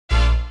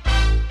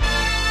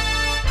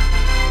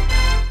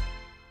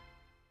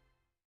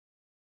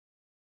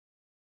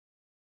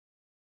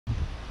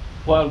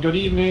Well, good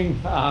evening,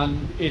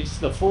 and it's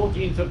the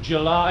 14th of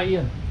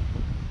July,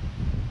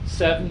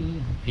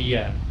 7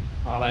 p.m.,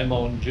 and I'm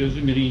on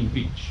Jersey Marine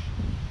Beach.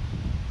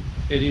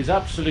 It is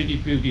absolutely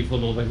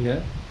beautiful over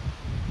here.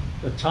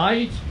 The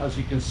tide, as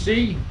you can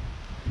see,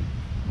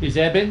 is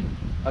ebbing.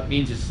 That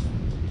means it's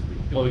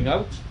going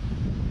out,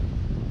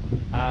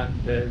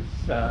 and there's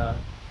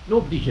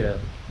nobody here,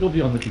 nobody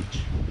on the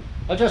beach.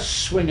 I'll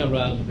just swing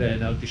around there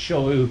now to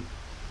show you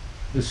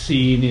the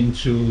scene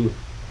into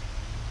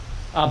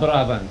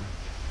Aberavon,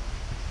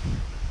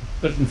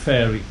 Briton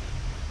Ferry.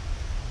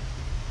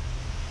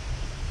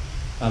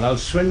 And I'll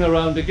swing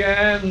around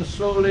again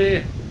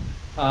slowly,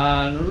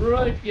 and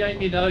right behind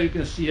me now you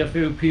can see a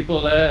few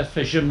people there,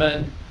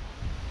 fishermen,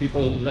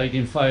 people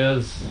lighting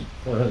fires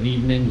for an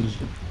evening's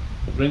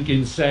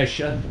drinking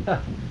session,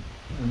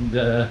 and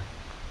a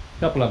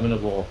couple having a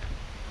walk.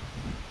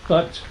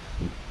 But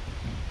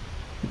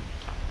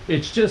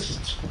it's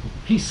just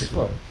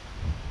peaceful.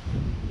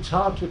 It's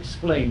hard to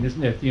explain,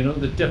 isn't it? You know,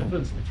 the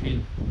difference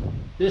between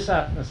this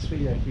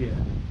atmosphere here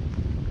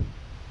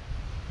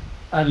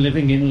and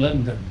living in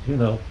London, you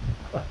know,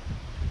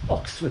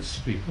 Oxford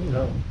Street, you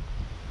know.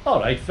 All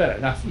right, fair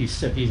enough, these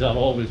cities are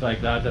always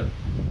like that, and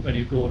when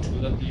you go to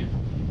them,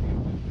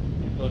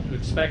 you've got to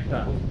expect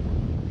that.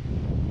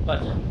 But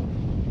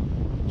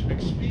to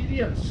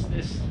experience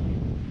this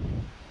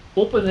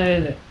open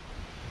air,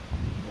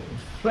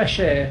 fresh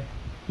air,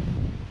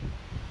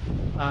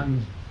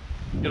 and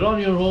you're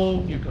on your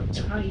own, you've got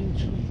time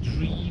to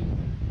dream,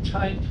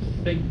 time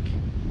to think,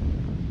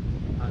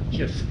 and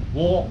just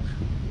walk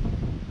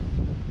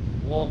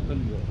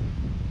and walk.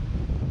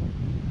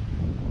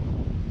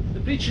 The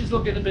beach is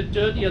looking a bit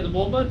dirty at the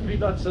moment. We've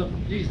had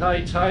these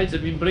high tides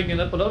have been bringing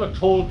up a lot of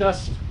coal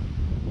dust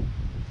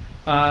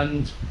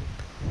and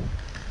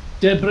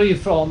debris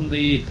from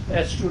the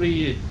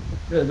estuary,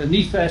 the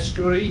Neath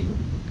estuary,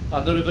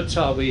 and the River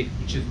Tawe,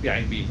 which is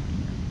behind me.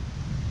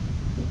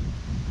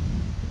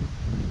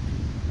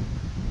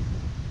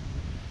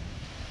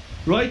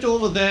 Right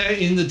over there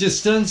in the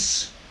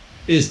distance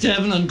is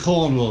Devon and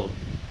Cornwall,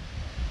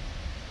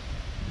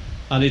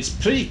 and it's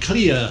pretty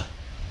clear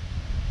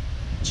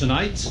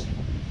tonight.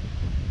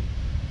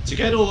 To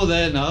get over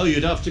there now,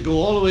 you'd have to go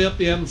all the way up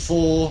the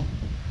M4,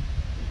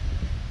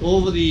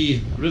 over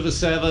the River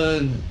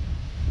Severn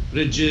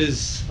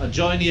bridges, and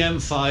join the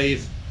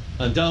M5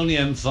 and down the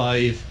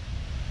M5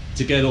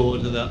 to get over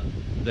to that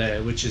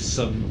there, which is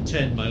some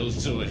 10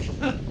 miles away.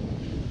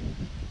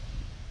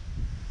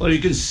 Well, you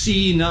can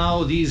see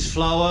now these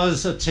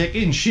flowers are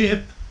taking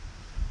shape.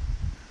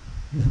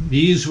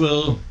 These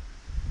will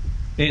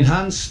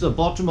enhance the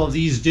bottom of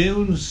these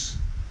dunes,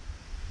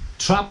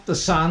 trap the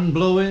sand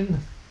blowing,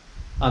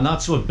 and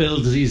that's what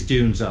builds these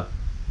dunes up.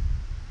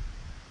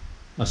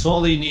 That's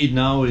all they need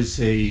now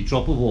is a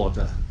drop of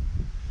water,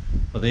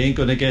 but they ain't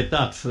going to get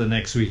that for the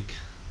next week.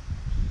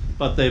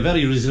 But they're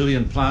very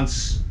resilient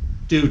plants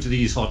due to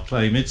these hot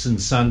climates and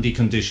sandy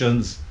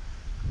conditions.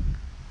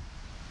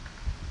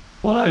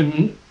 Well,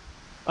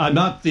 I'm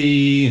at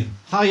the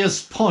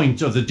highest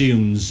point of the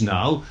dunes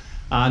now,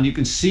 and you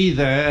can see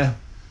there,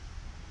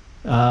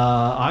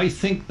 I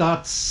think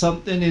that's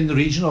something in the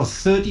region of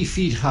 30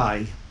 feet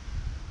high.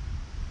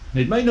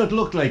 It might not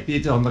look like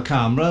it on the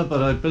camera,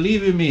 but I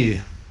believe in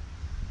me,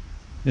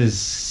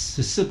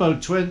 it's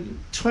about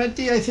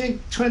 20, I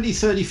think, 20,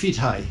 30 feet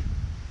high,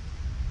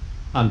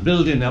 and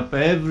building up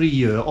every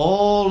year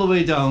all the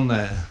way down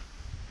there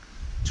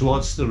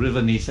towards the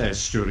River Neath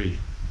estuary.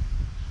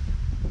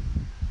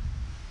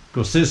 Of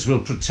course, this will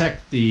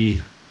protect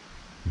the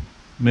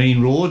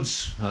main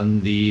roads,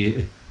 and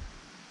the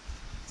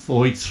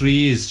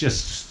 483 is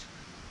just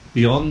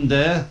beyond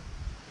there.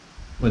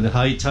 When the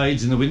high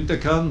tides in the winter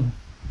come,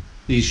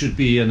 these should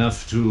be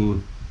enough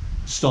to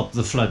stop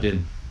the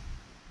flooding.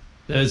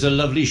 There's a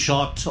lovely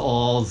shot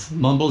of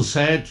Mumble's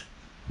Head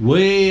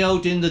way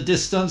out in the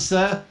distance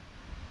there.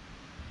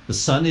 The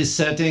sun is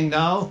setting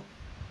now.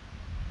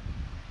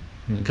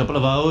 In a couple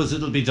of hours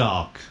it'll be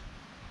dark.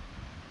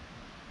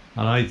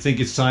 And I think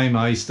it's time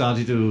I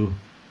started to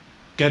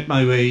get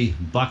my way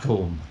back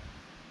home.